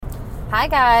Hi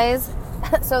guys.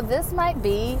 So this might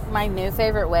be my new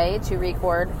favorite way to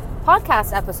record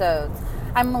podcast episodes.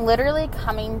 I'm literally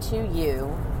coming to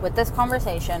you with this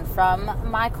conversation from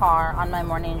my car on my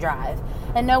morning drive.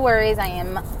 And no worries, I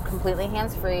am completely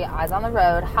hands-free, eyes on the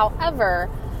road. However,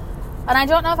 and I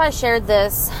don't know if I shared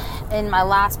this in my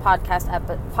last podcast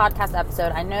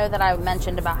episode. I know that I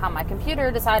mentioned about how my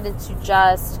computer decided to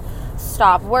just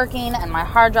stop working and my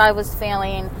hard drive was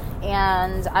failing,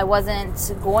 and I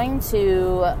wasn't going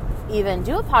to even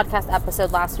do a podcast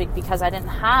episode last week because I didn't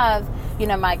have,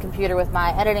 my computer with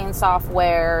my editing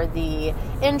software, the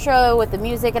intro with the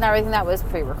music and everything that was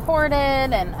pre-recorded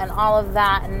and all of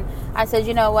that. And I said,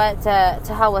 you know what,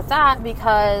 to hell with that,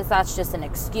 because that's just an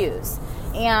excuse.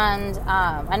 And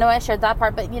I know I shared that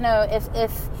part, but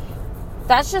if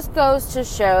that just goes to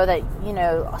show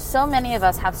that, so many of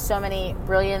us have so many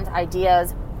brilliant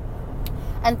ideas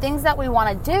and things that we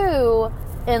want to do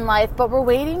in life, but we're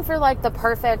waiting for like the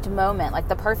perfect moment, like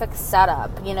the perfect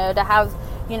setup, to have,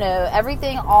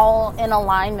 everything all in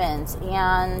alignment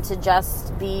and to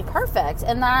just be perfect.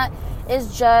 And that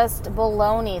is just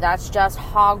baloney. That's just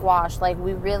hogwash. Like,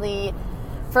 we really,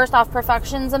 first off,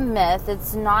 perfection's a myth.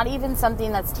 It's not even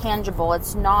something that's tangible.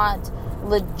 It's not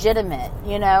legitimate,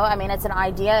 it's an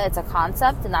idea, it's a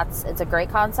concept, and it's a great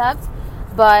concept,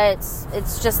 but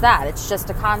it's just that. It's just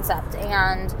a concept.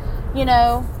 And,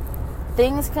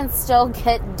 things can still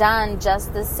get done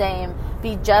just the same,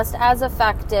 be just as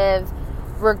effective,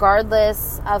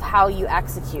 regardless of how you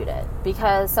execute it.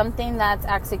 Because something that's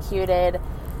executed,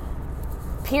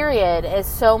 period, is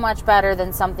so much better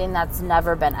than something that's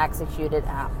never been executed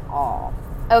at all.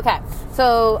 Okay,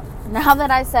 so now that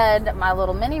I said my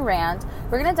little mini rant,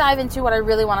 we're going to dive into what I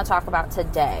really want to talk about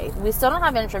today. We still don't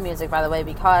have intro music, by the way,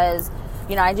 because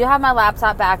I do have my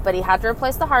laptop back, but he had to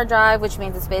replace the hard drive, which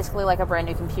means it's basically like a brand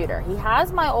new computer. He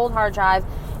has my old hard drive,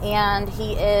 and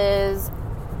he is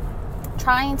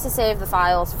trying to save the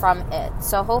files from it.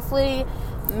 So hopefully,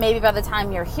 maybe by the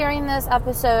time you're hearing this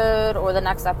episode or the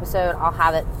next episode, I'll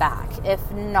have it back. If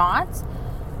not,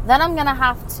 then I'm going to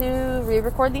have to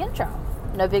re-record the intro.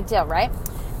 No big deal, right?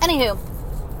 Anywho,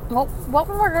 what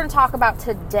we're going to talk about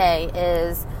today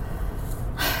is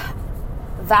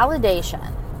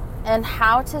validation. And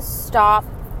how to stop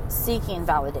seeking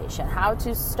validation. How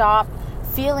to stop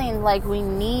feeling like we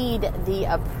need the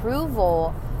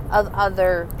approval of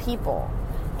other people.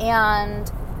 And,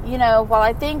 while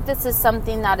I think this is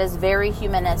something that is very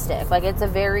humanistic, like it's a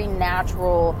very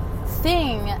natural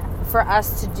thing for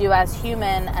us to do as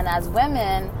human and as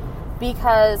women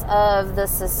because of the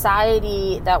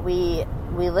society that we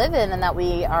live in and that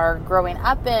we are growing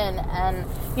up in, and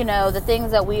the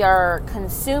things that we are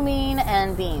consuming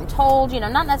and being told,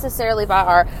 not necessarily by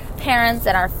our parents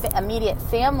and our immediate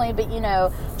family, but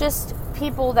just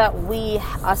people that we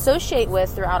associate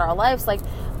with throughout our lives. Like,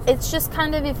 it's just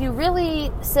kind of, if you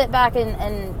really sit back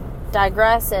and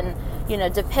digress and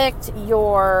depict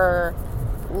your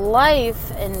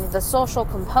life and the social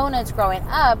components growing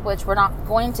up, which we're not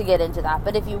going to get into that,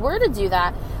 but if you were to do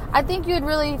that, I think you'd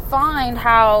really find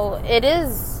how it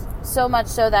is so much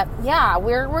so that,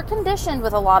 we're conditioned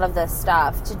with a lot of this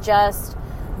stuff to just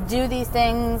do these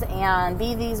things and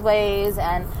be these ways,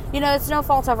 and it's no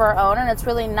fault of our own, and it's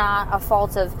really not a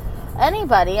fault of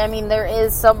anybody. I mean, there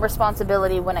is some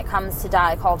responsibility when it comes to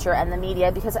diet culture and the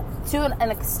media, because to an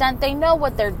extent they know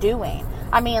what they're doing.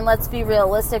 I mean, let's be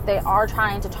realistic. They are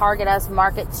trying to target us,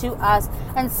 market to us,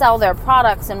 and sell their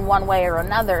products in one way or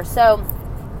another. So,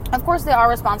 of course, they are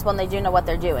responsible and they do know what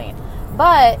they're doing.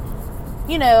 But,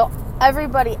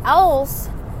 everybody else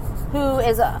who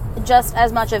is just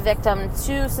as much a victim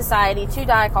to society, to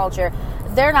diet culture,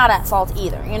 they're not at fault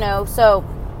either, So,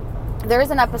 there is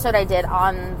an episode I did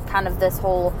on kind of this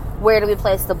whole where do we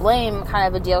place the blame kind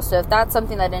of a deal. So if that's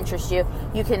something that interests you,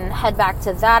 you can head back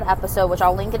to that episode, which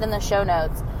I'll link it in the show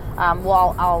notes.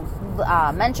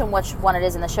 I'll mention which one it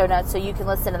is in the show notes, so you can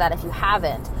listen to that if you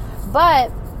haven't.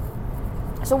 But,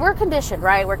 so we're conditioned,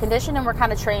 right? We're conditioned and we're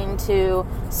kind of trained to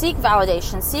seek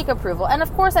validation, seek approval. And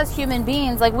of course, as human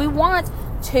beings, like, we want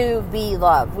to be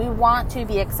loved. We want to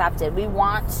be accepted. We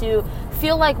want to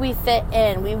feel like we fit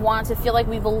in. We want to feel like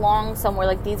we belong somewhere.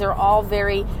 Like, these are all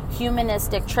very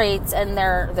humanistic traits, and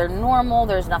they're normal.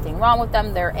 There's nothing wrong with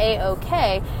them. They're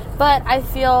A-okay. But I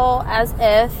feel as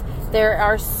if there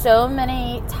are so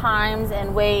many times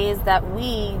and ways that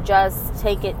we just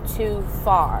take it too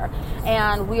far.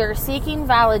 And we are seeking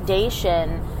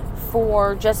validation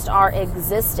for just our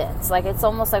existence. Like, it's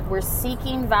almost like we're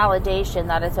seeking validation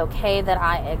that it's okay that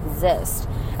I exist.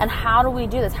 And how do we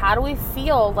do this? How do we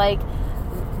feel like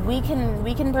we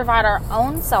can provide our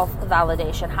own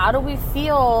self-validation? How do we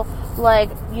feel like,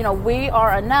 we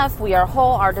are enough, we are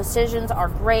whole, our decisions are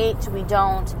great, we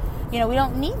don't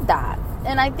need that.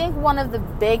 And I think one of the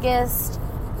biggest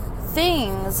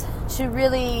things to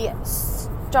really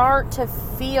start to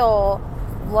feel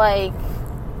like,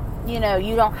 you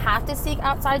don't have to seek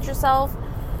outside yourself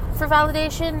for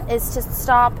validation is to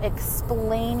stop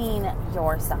explaining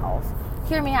yourself.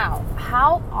 Hear me out.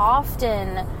 How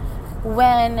often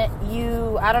when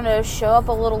you, show up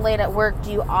a little late at work,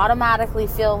 do you automatically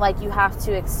feel like you have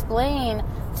to explain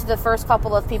to the first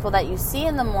couple of people that you see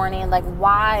in the morning, like,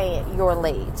 why you're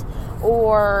late?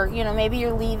 Or, maybe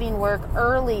you're leaving work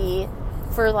early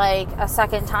for like a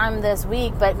second time this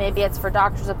week, but maybe it's for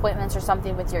doctor's appointments or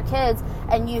something with your kids,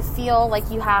 and you feel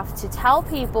like you have to tell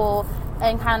people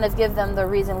and kind of give them the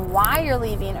reason why you're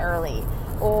leaving early.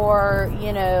 Or,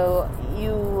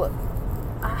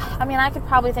 I could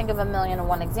probably think of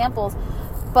 1,000,001 examples,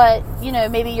 but,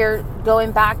 maybe you're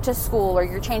going back to school, or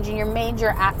you're changing your major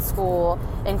at school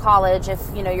in college if,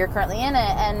 you're currently in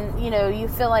it, and, you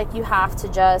feel like you have to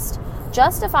just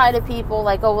justify to people,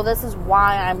 like, oh, well, this is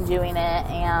why I'm doing it,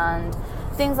 and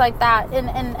things like that.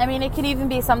 And it could even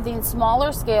be something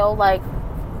smaller scale, like,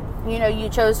 you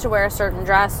chose to wear a certain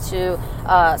dress to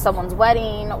someone's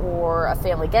wedding or a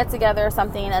family get-together or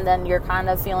something, and then you're kind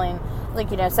of feeling like,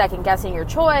 second-guessing your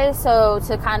choice. So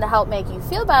to kind of help make you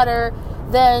feel better,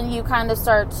 then you kind of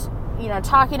start,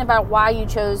 talking about why you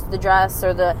chose the dress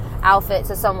or the outfit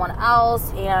to someone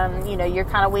else, and, you're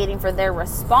kind of waiting for their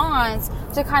response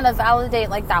to kind of validate,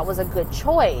 like, that was a good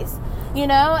choice,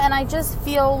 and I just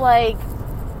feel like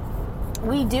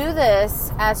we do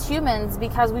this as humans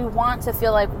because we want to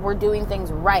feel like we're doing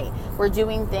things right. We're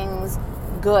doing things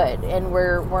good, and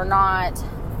we're not,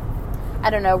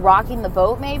 rocking the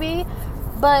boat maybe.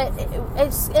 But it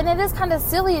is kind of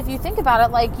silly if you think about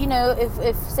it. Like,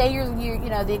 if say you're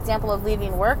the example of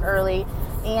leaving work early,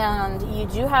 and you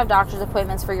do have doctor's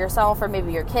appointments for yourself, or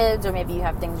maybe your kids, or maybe you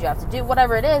have things you have to do,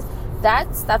 whatever it is,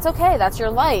 that's okay. That's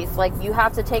your life. Like, you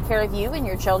have to take care of you and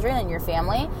your children and your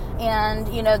family, and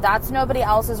that's nobody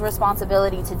else's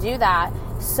responsibility to do that.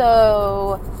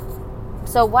 So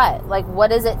what? Like,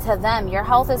 what is it to them? Your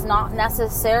health is not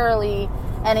necessarily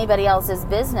anybody else's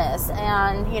business.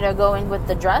 And going with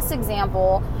the dress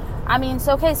example,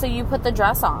 so you put the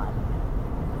dress on,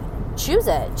 choose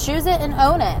it and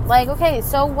own it. Like, okay,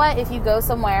 so what if you go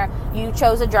somewhere, you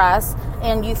chose a dress,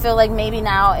 and you feel like maybe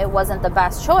now it wasn't the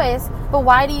best choice, but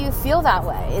why do you feel that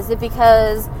way? Is it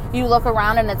because you look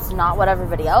around and it's not what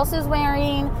everybody else is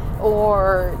wearing?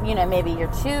 Or, maybe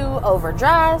you're too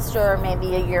overdressed, or maybe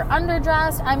you're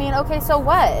underdressed? Okay, so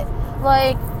what?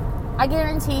 Like, I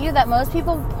guarantee you that most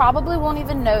people probably won't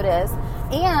even notice,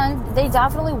 and they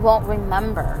definitely won't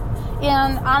remember.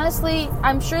 And honestly,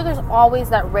 I'm sure there's always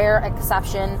that rare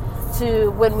exception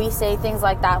to when we say things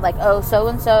like that, like, oh,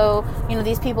 so-and-so,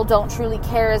 these people don't truly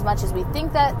care as much as we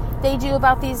think that they do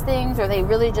about these things, or they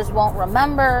really just won't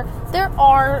remember. There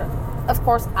are, of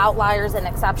course, outliers and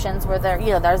exceptions where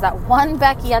there's that one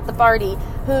Becky at the party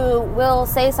who will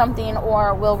say something,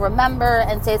 or will remember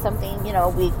and say something, a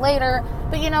week later.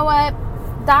 But you know what?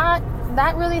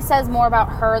 That really says more about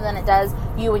her than it does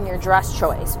you and your dress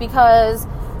choice. Because,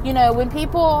 when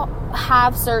people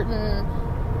have certain,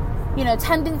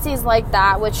 tendencies like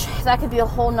that, which that could be a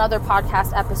whole nother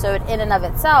podcast episode in and of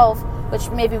itself, which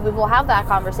maybe we will have that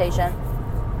conversation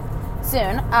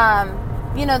soon.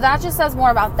 That just says more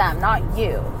about them, not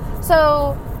you.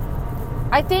 So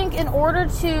I think in order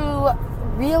to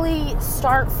really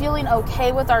start feeling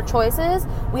okay with our choices,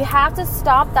 we have to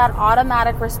stop that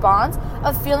automatic response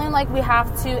of feeling like we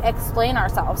have to explain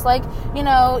ourselves. Like,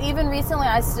 even recently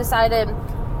I decided,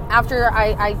 after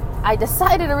I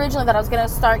decided originally that I was going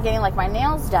to start getting like my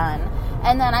nails done.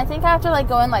 And then I think after like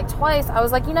going like twice, I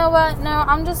was like, you know what? No,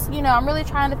 I'm just, I'm really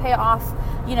trying to pay off,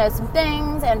 some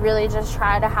things, and really just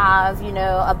try to have,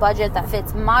 a budget that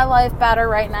fits my life better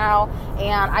right now.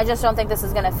 And I just don't think this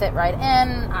is going to fit right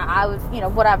in. I would,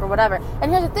 whatever.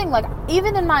 And here's the thing, like,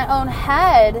 even in my own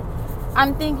head,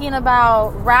 I'm thinking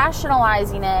about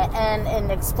rationalizing it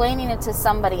and explaining it to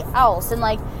somebody else. And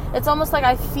like, it's almost like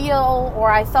I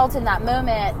felt in that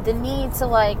moment the need to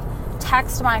like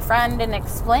text my friend and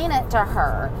explain it to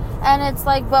her. And it's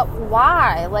like, but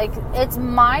why? Like, it's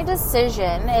my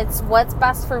decision. It's what's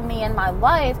best for me in my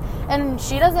life. And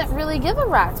she doesn't really give a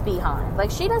rat's behind. Like,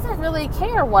 she doesn't really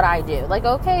care what I do. Like,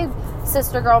 okay,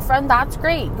 sister girlfriend, that's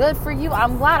great. Good for you.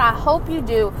 I'm glad. I hope you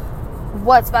do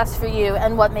what's best for you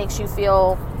and what makes you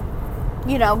feel,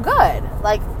 good.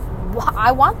 Like,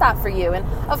 I want that for you. And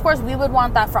of course, we would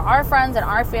want that for our friends and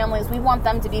our families. We want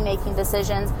them to be making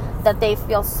decisions that they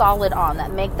feel solid on,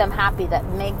 that make them happy, that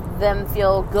make them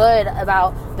feel good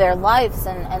about their lives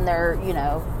and their,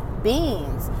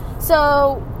 beings.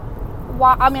 So,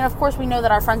 of course we know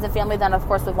that our friends and family then of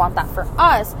course would want that for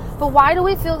us, but why do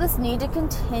we feel this need to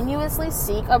continuously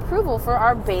seek approval for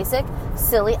our basic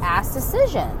silly ass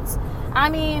decisions?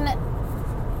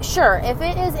 Sure, if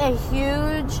it is a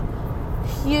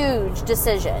huge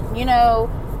decision,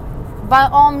 by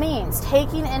all means,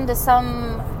 taking into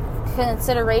some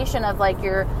consideration of like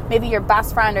maybe your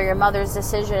best friend or your mother's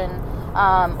decision,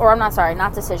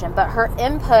 but her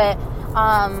input,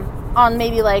 on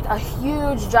maybe like a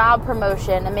huge job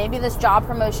promotion, and maybe this job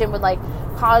promotion would like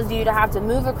cause you to have to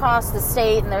move across the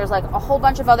state, and there's like a whole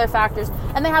bunch of other factors,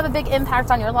 and they have a big impact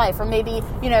on your life. Or maybe,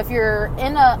 if you're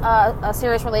in a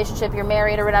serious relationship, you're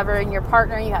married or whatever, and your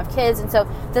partner, you have kids, and so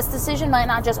this decision might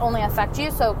not just only affect you.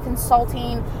 So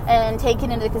consulting and taking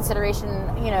into consideration,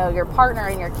 your partner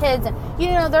and your kids, and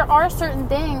there are certain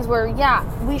things where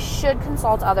we should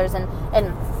consult others, and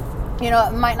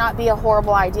it might not be a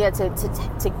horrible idea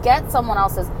to get someone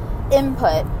else's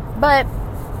input, but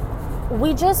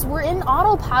we're in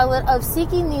autopilot of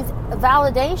seeking these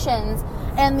validations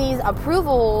and these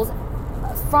approvals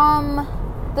from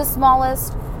the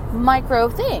smallest micro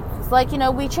things. Like,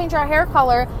 we changed our hair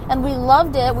color and we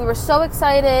loved it. We were so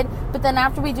excited, but then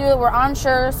after we do it, we're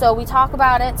unsure. So we talk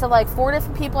about it to like 4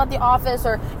 different people at the office,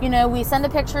 or, we send a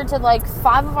picture to like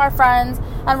 5 of our friends,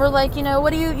 and we're like,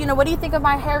 what do you think of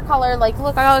my hair color? Like,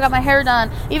 look, I got my hair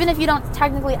done. Even if you don't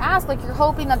technically ask, like, you're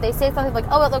hoping that they say something like,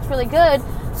 oh, it looks really good,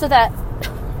 so that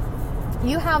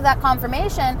you have that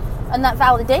confirmation and that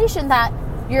validation that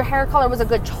your hair color was a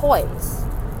good choice.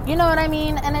 You know what I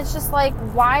mean? And it's just like,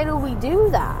 why do we do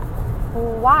that?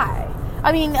 Why?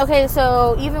 Okay,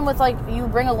 so even with like, you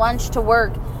bring a lunch to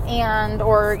work,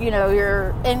 or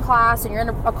you're in class and you're in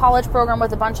a college program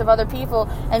with a bunch of other people,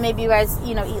 and maybe you guys,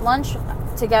 eat lunch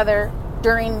together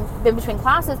in between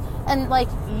classes, and like,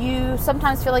 you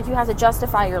sometimes feel like you have to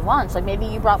justify your lunch. Like, maybe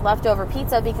you brought leftover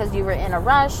pizza because you were in a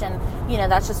rush, and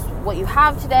that's just what you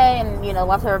have today, and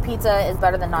leftover pizza is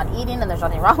better than not eating, and there's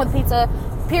nothing wrong with pizza,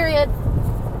 period.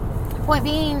 Point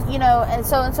being, and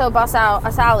so bust out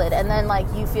a salad, and then like,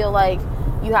 you feel like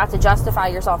you have to justify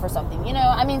yourself or something.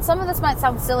 Some of this might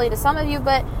sound silly to some of you,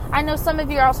 but I know some of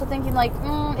you are also thinking like,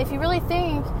 if you really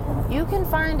think, you can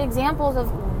find examples of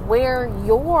where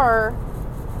you're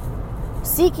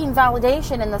seeking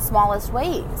validation in the smallest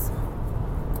ways,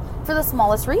 for the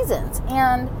smallest reasons,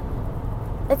 and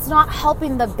it's not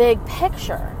helping the big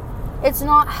picture. It's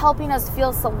not helping us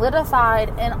feel solidified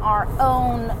in our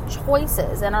own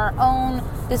choices and our own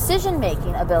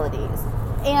decision-making abilities.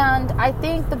 And I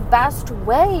think the best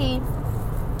way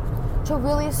to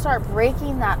really start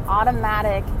breaking that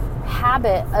automatic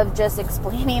habit of just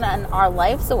explaining our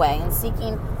lives away and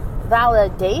seeking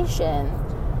validation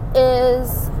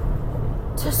is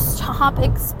to stop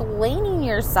explaining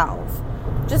yourself.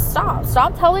 Just stop.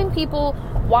 Stop telling people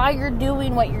why you're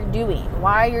doing what you're doing,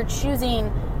 why you're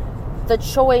choosing the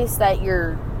choice that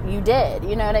you did.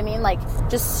 You know what I mean? Like,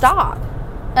 just stop.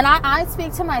 And I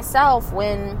speak to myself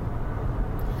when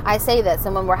I say this,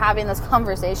 and when we're having this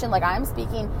conversation, like, I'm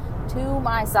speaking to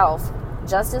myself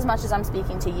just as much as I'm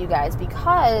speaking to you guys,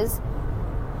 because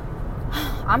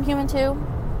I'm human too.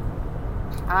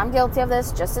 I'm guilty of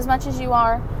this just as much as you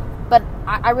are, but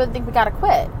I really think we gotta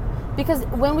quit, because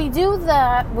when we do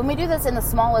this in the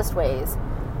smallest ways,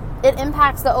 it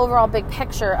impacts the overall big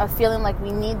picture of feeling like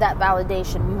we need that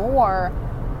validation more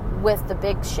with the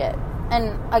big shit.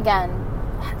 And again,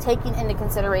 taking into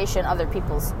consideration other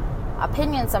people's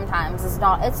opinions sometimes it's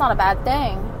not a bad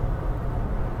thing.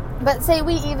 But say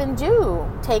we even do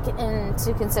take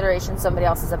into consideration somebody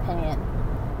else's opinion.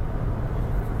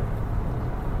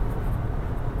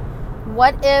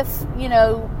 What if,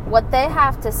 what they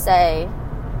have to say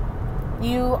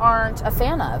you aren't a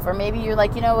fan of? Or maybe you're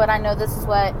like, I know this is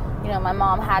what, my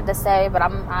mom had to say, but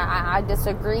I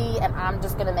disagree, and I'm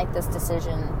just going to make this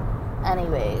decision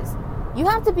anyways. You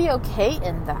have to be okay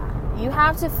in that. You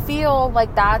have to feel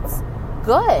like that's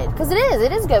good, because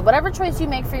it is good. Whatever choice you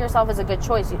make for yourself is a good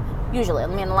choice, usually.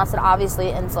 Unless it obviously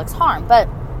inflicts harm. But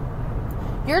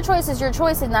your choice is your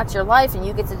choice, and that's your life, and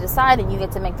you get to decide, and you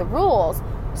get to make the rules.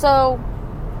 So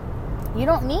you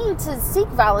don't need to seek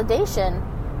validation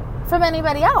from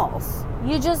anybody else.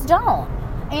 You just don't.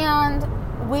 And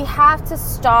we have to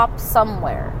stop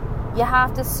somewhere. You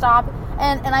have to stop.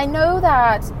 And I know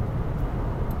that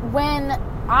when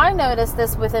I noticed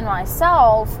this within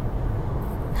myself,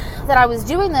 that I was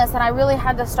doing this, and I really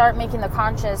had to start making the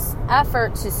conscious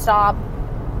effort to stop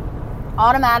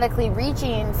automatically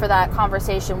reaching for that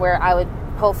conversation where I would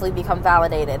hopefully become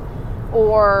validated.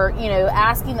 or,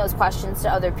 asking those questions to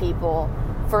other people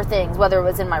for things, whether it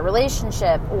was in my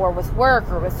relationship or with work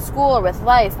or with school or with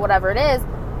life, whatever it is.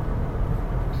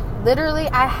 Literally,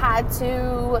 I had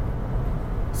to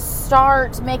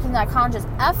start making that conscious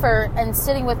effort and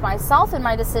sitting with myself in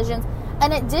my decisions.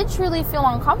 And it did truly feel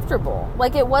uncomfortable.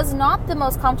 Like, it was not the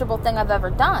most comfortable thing I've ever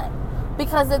done,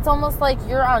 because it's almost like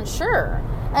you're unsure.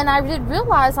 And I did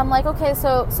realize, I'm like, okay,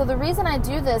 so the reason I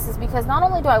do this is because not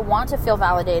only do I want to feel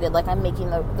validated, like I'm making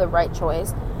the right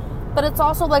choice, but it's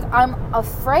also like I'm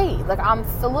afraid, like I'm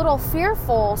a little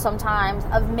fearful sometimes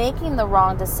of making the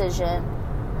wrong decision.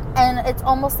 And it's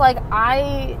almost like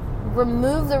I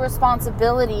remove the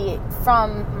responsibility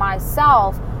from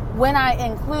myself when I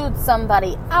include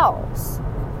somebody else.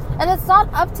 And it's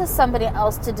not up to somebody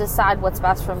else to decide what's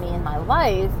best for me in my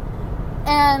life.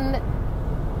 And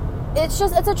it's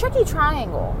a tricky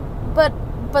triangle. But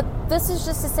this is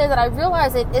just to say that I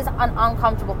realize it is an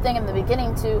uncomfortable thing in the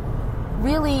beginning to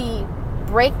really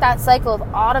break that cycle of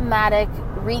automatic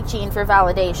reaching for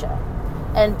validation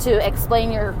and to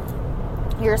explain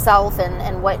yourself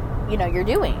and what you're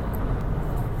doing.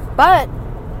 But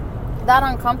that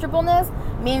uncomfortableness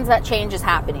means that change is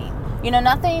happening.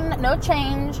 No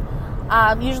change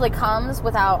usually comes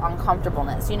without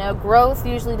uncomfortableness. Growth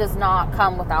usually does not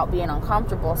come without being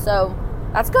uncomfortable. So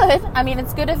that's good. I mean,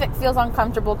 it's good if it feels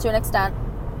uncomfortable to an extent.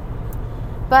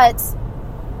 But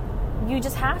you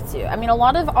just have to. I mean, a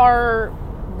lot of our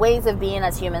ways of being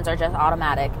as humans are just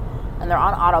automatic, and they're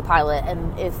on autopilot.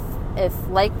 And if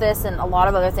like this and a lot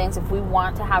of other things, if we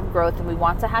want to have growth and we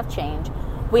want to have change,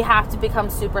 we have to become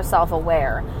super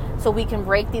self-aware so we can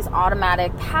break these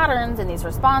automatic patterns and these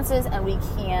responses, and we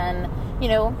can,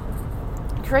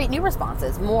 create new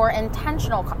responses, more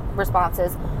intentional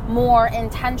responses, more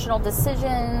intentional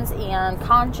decisions and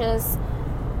conscious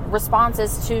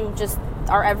responses to just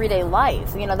our everyday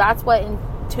life. That's what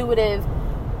intuitive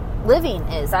living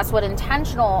is. That's what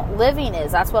intentional living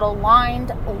is. That's what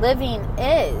aligned living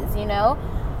is,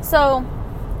 So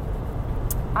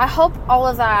I hope all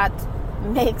of that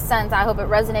makes sense. I hope it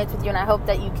resonates with you, and I hope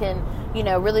that you can,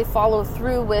 really follow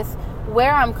through with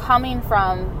where I'm coming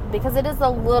from, because it is a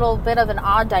little bit of an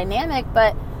odd dynamic,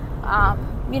 but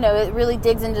it really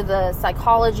digs into the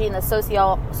psychology and the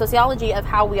sociology of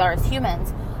how we are as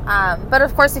humans. But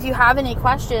of course, if you have any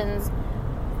questions,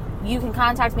 you can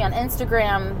contact me on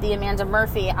Instagram, The Amanda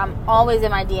Murphy. I'm always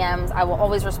in my DMs. I will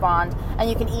always respond. And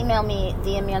you can email me,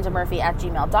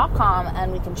 theamandamurphy@gmail.com,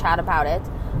 and we can chat about it.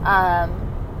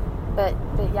 But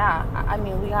yeah, I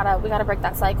mean, we gotta break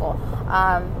that cycle.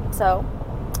 So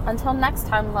until next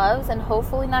time, loves, and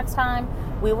hopefully next time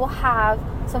we will have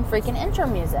some freaking intro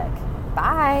music.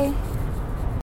 Bye.